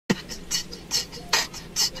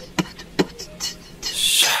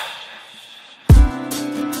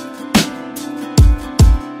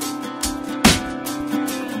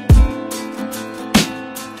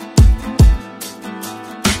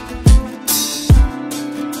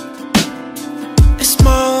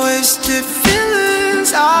to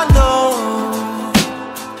feelings I know,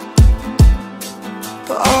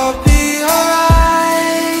 but I'll be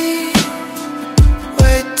alright.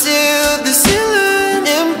 Wait till the ceiling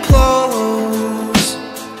implodes.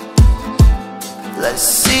 Let's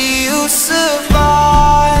see you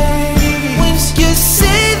survive. When you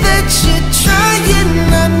say that you're trying,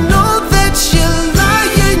 I know that you're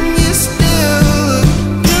lying. You're still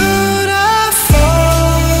beautiful,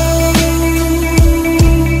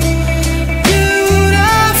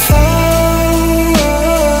 beautiful,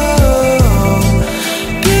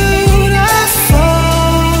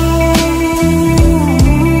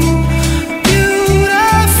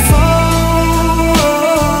 beautiful.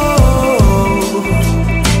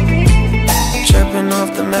 Tripping off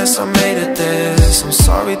the mess I made of this. I'm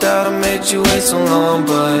sorry that I made you wait so long,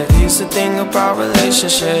 but here's the thing about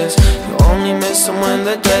relationships: you only miss them when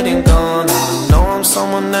they're dead and gone. I know I'm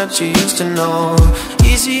someone that you used to know.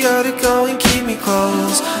 Easier to go and keep me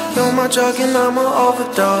close. You're my drug and I'm an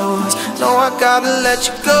overdose. No, I gotta let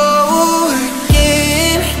you go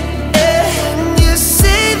again. And you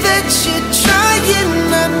say that you're trying.